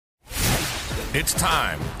It's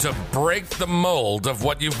time to break the mold of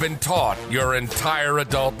what you've been taught your entire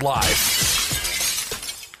adult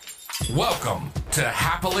life. Welcome to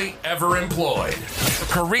Happily Ever Employed. A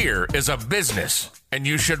career is a business, and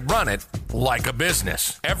you should run it like a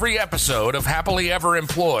business. Every episode of Happily Ever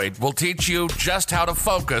Employed will teach you just how to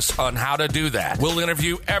focus on how to do that. We'll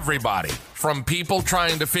interview everybody, from people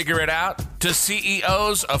trying to figure it out to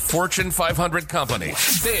CEOs of Fortune 500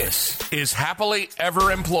 companies. This is Happily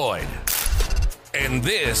Ever Employed. And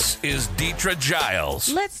this is Deetra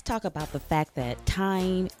Giles. Let's talk about the fact that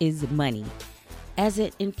time is money. As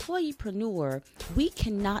an employeepreneur, we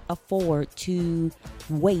cannot afford to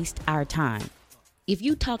waste our time. If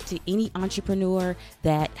you talk to any entrepreneur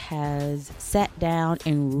that has sat down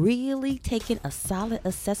and really taken a solid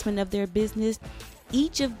assessment of their business,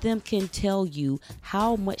 each of them can tell you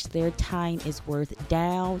how much their time is worth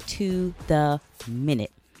down to the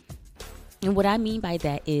minute. And what I mean by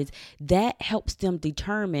that is that helps them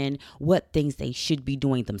determine what things they should be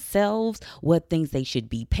doing themselves, what things they should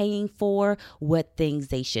be paying for, what things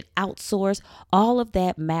they should outsource. All of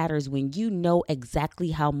that matters when you know exactly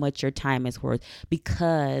how much your time is worth,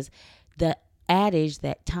 because the adage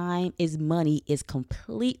that time is money is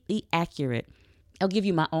completely accurate. I'll give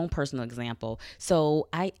you my own personal example. So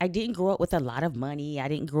I didn't grow up with a lot of money. I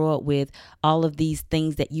didn't grow up with all of these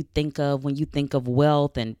things that you think of when you think of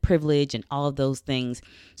wealth and privilege and all of those things.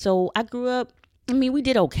 So I grew up, we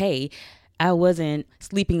did okay. I wasn't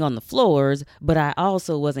sleeping on the floors, but I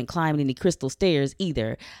also wasn't climbing any crystal stairs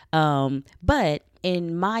either. But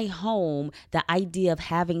in my home, the idea of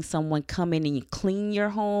having someone come in and clean your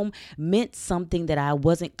home meant something that I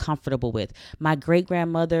wasn't comfortable with. My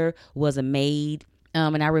great-grandmother was a maid.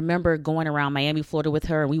 And I remember going around Miami, Florida with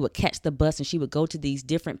her, and we would catch the bus and she would go to these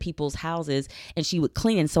different people's houses and she would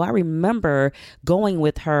clean. And so I remember going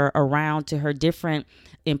with her around to her different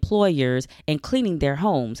employers and cleaning their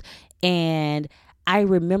homes. And I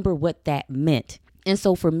remember what that meant. And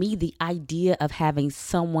so for me, the idea of having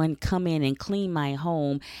someone come in and clean my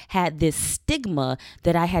home had this stigma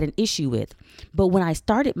that I had an issue with. But when I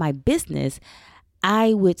started my business,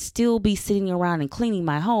 I would still be sitting around and cleaning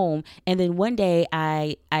my home. And then one day,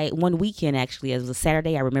 one weekend, actually, it was a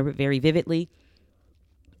Saturday, I remember it very vividly.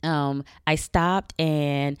 I stopped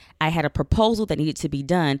and I had a proposal that needed to be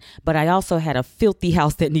done, but I also had a filthy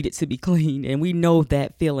house that needed to be cleaned. And we know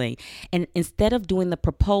that feeling. And instead of doing the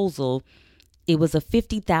proposal, it was a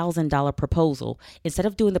 $50,000 proposal. Instead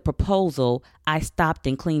of doing the proposal, I stopped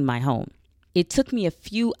and cleaned my home. It took me a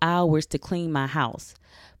few hours to clean my house,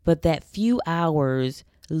 but that few hours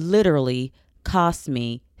literally cost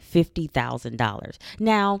me $50,000.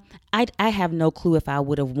 Now, I have no clue if I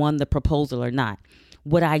would have won the proposal or not.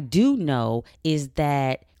 What I do know is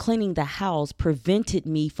that cleaning the house prevented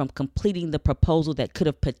me from completing the proposal that could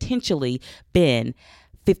have potentially been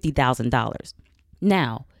 $50,000.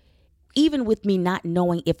 Now, even with me not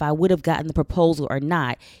knowing if I would have gotten the proposal or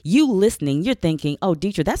not, you listening, you're thinking, oh,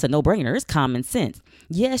 Deetra, that's a no-brainer. It's common sense.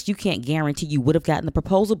 Yes, you can't guarantee you would have gotten the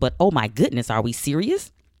proposal, but oh my goodness, are we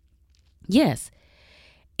serious? Yes.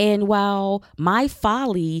 And while my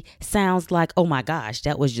folly sounds like, oh my gosh,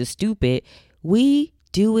 that was just stupid, we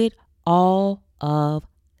do it all of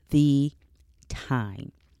the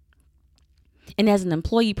time. And as an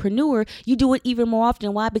employeepreneur, you do it even more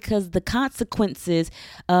often. Why? Because the consequences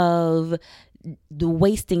of the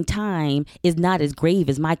wasting time is not as grave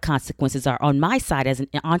as my consequences are. On my side as an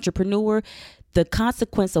entrepreneur, the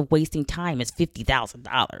consequence of wasting time is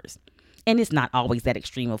 $50,000. And it's not always that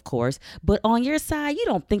extreme, of course. But on your side, you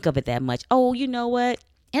don't think of it that much. Oh, you know what?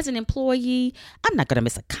 As an employee, I'm not going to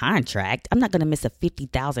miss a contract. I'm not going to miss a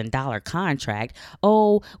 $50,000 contract.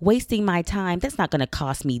 Oh, wasting my time, that's not going to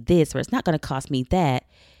cost me this or it's not going to cost me that.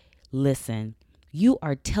 Listen, you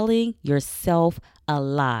are telling yourself a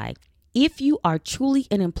lie. If you are truly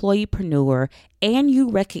an employeepreneur and you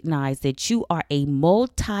recognize that you are a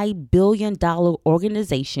multi-billion-dollar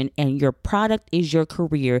organization and your product is your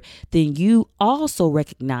career, then you also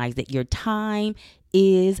recognize that your time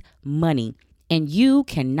is money. And you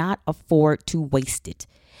cannot afford to waste it.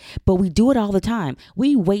 But we do it all the time.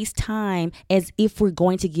 We waste time as if we're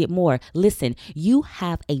going to get more. Listen, you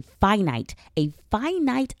have a finite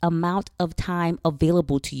amount of time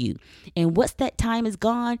available to you. And once that time is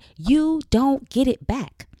gone, you don't get it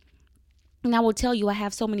back. And I will tell you, I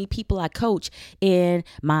have so many people I coach in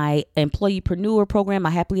my employeepreneur program, my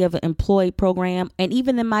Happily Ever Employed program, and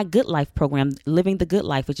even in my Good Life program, Living the Good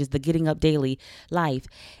Life, which is the Getting Up Daily life.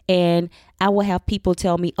 And I will have people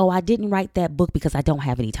tell me, oh, I didn't write that book because I don't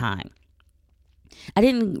have any time. I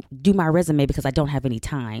didn't do my resume because I don't have any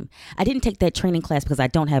time. I didn't take that training class because I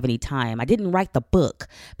don't have any time. I didn't write the book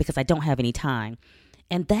because I don't have any time.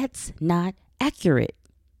 And that's not accurate.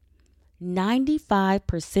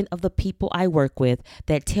 95% of the people I work with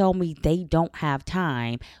that tell me they don't have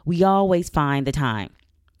time, we always find the time.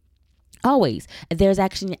 Always. There's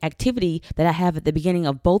actually an activity that I have at the beginning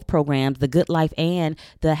of both programs, the Good Life and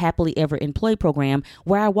the Happily Ever Employed program,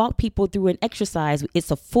 where I walk people through an exercise.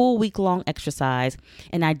 It's a full week-long exercise,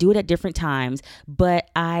 and I do it at different times,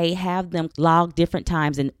 but I have them log different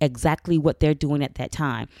times and exactly what they're doing at that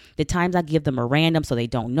time. The times I give them are random, so they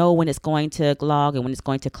don't know when it's going to log and when it's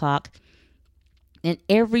going to clock. And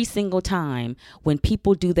every single time when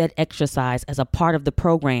people do that exercise as a part of the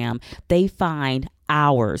program, they find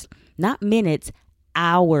hours, not minutes,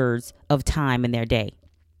 hours of time in their day.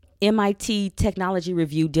 MIT Technology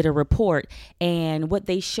Review did a report, and what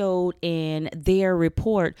they showed in their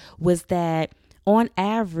report was that on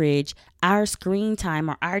average, our screen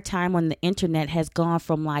time or our time on the internet has gone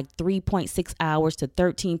from like 3.6 hours to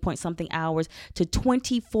 13 point something hours to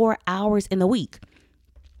 24 hours in a week.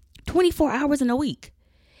 24 hours in a week.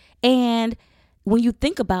 And when you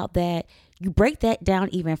think about that, you break that down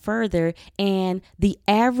even further, and the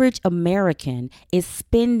average American is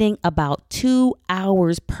spending about 2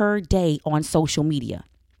 hours per day on social media.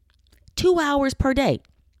 2 hours per day.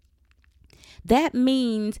 That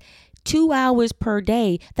means 2 hours per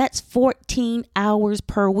day, that's 14 hours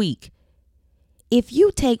per week. If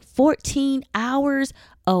you take 14 hours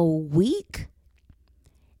a week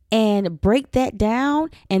and break that down,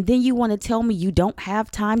 and then you want to tell me you don't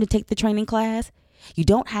have time to take the training class, you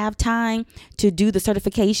don't have time to do the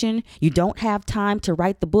certification, you don't have time to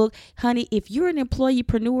write the book. Honey, if you're an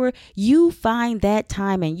employeepreneur, you find that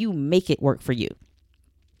time and you make it work for you.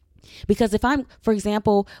 Because if I'm, for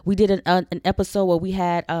example, we did an episode where we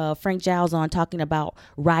had Frank Giles on talking about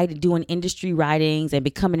doing industry writings and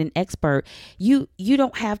becoming an expert. You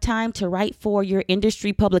don't have time to write for your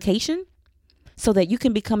industry publication so that you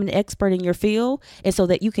can become an expert in your field and so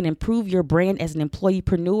that you can improve your brand as an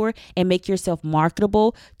employeepreneur and make yourself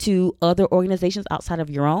marketable to other organizations outside of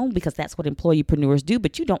your own, because that's what employeepreneurs do,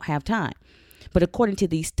 but you don't have time. But according to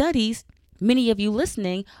these studies, many of you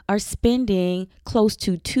listening are spending close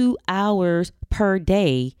to 2 hours per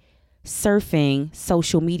day surfing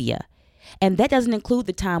social media. And that doesn't include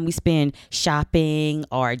the time we spend shopping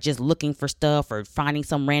or just looking for stuff or finding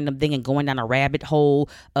some random thing and going down a rabbit hole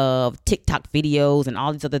of TikTok videos and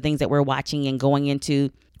all these other things that we're watching and going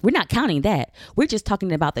into. We're not counting that. We're just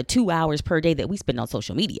talking about the 2 hours per day that we spend on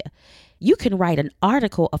social media. You can write an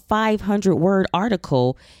article, a 500-word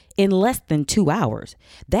article, in less than 2 hours.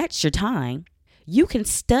 That's your time. You can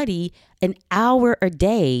study an hour a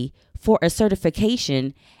day for a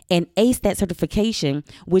certification and ace that certification,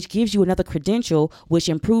 which gives you another credential, which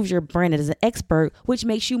improves your brand as an expert, which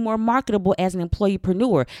makes you more marketable as an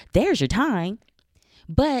employeepreneur. There's your time.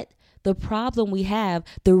 But the problem we have,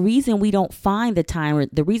 the reason we don't find the time, or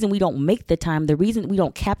the reason we don't make the time, the reason we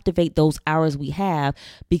don't captivate those hours we have,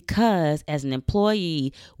 because as an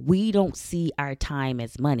employee, we don't see our time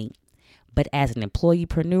as money. But as an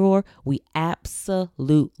employeepreneur, we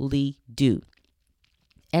absolutely do.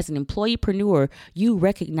 As an employeepreneur, you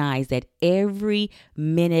recognize that every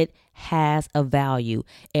minute has a value.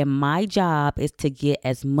 And my job is to get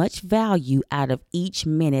as much value out of each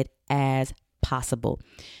minute as possible.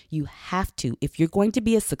 You have to. If you're going to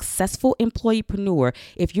be a successful employeepreneur,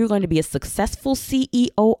 if you're going to be a successful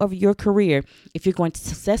CEO of your career, if you're going to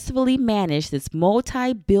successfully manage this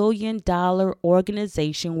multi-billion-dollar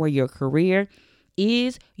organization where your career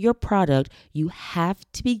is your product, you have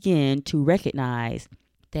to begin to recognize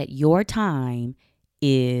that your time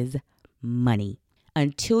is money.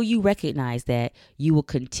 Until you recognize that, you will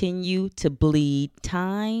continue to bleed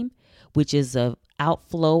time, which is a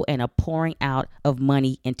outflow and a pouring out of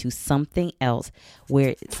money into something else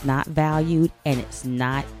where it's not valued and it's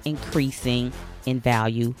not increasing in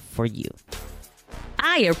value for you.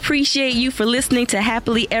 I appreciate you for listening to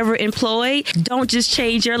Happily Ever Employed. Don't just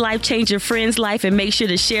change your life, change your friend's life, and make sure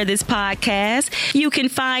to share this podcast. You can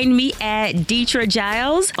find me at Deetra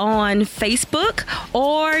Giles on Facebook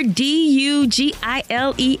or DUGILES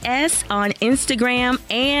on Instagram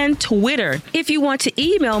and Twitter. If you want to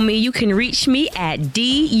email me, you can reach me at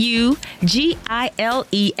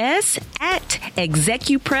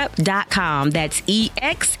DUGILES@execuprep.com. That's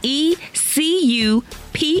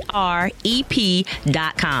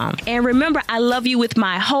EXECUPREP.com. And remember, I love you with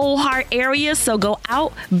my whole heart area, so go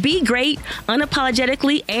out, be great,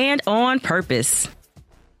 unapologetically, and on purpose.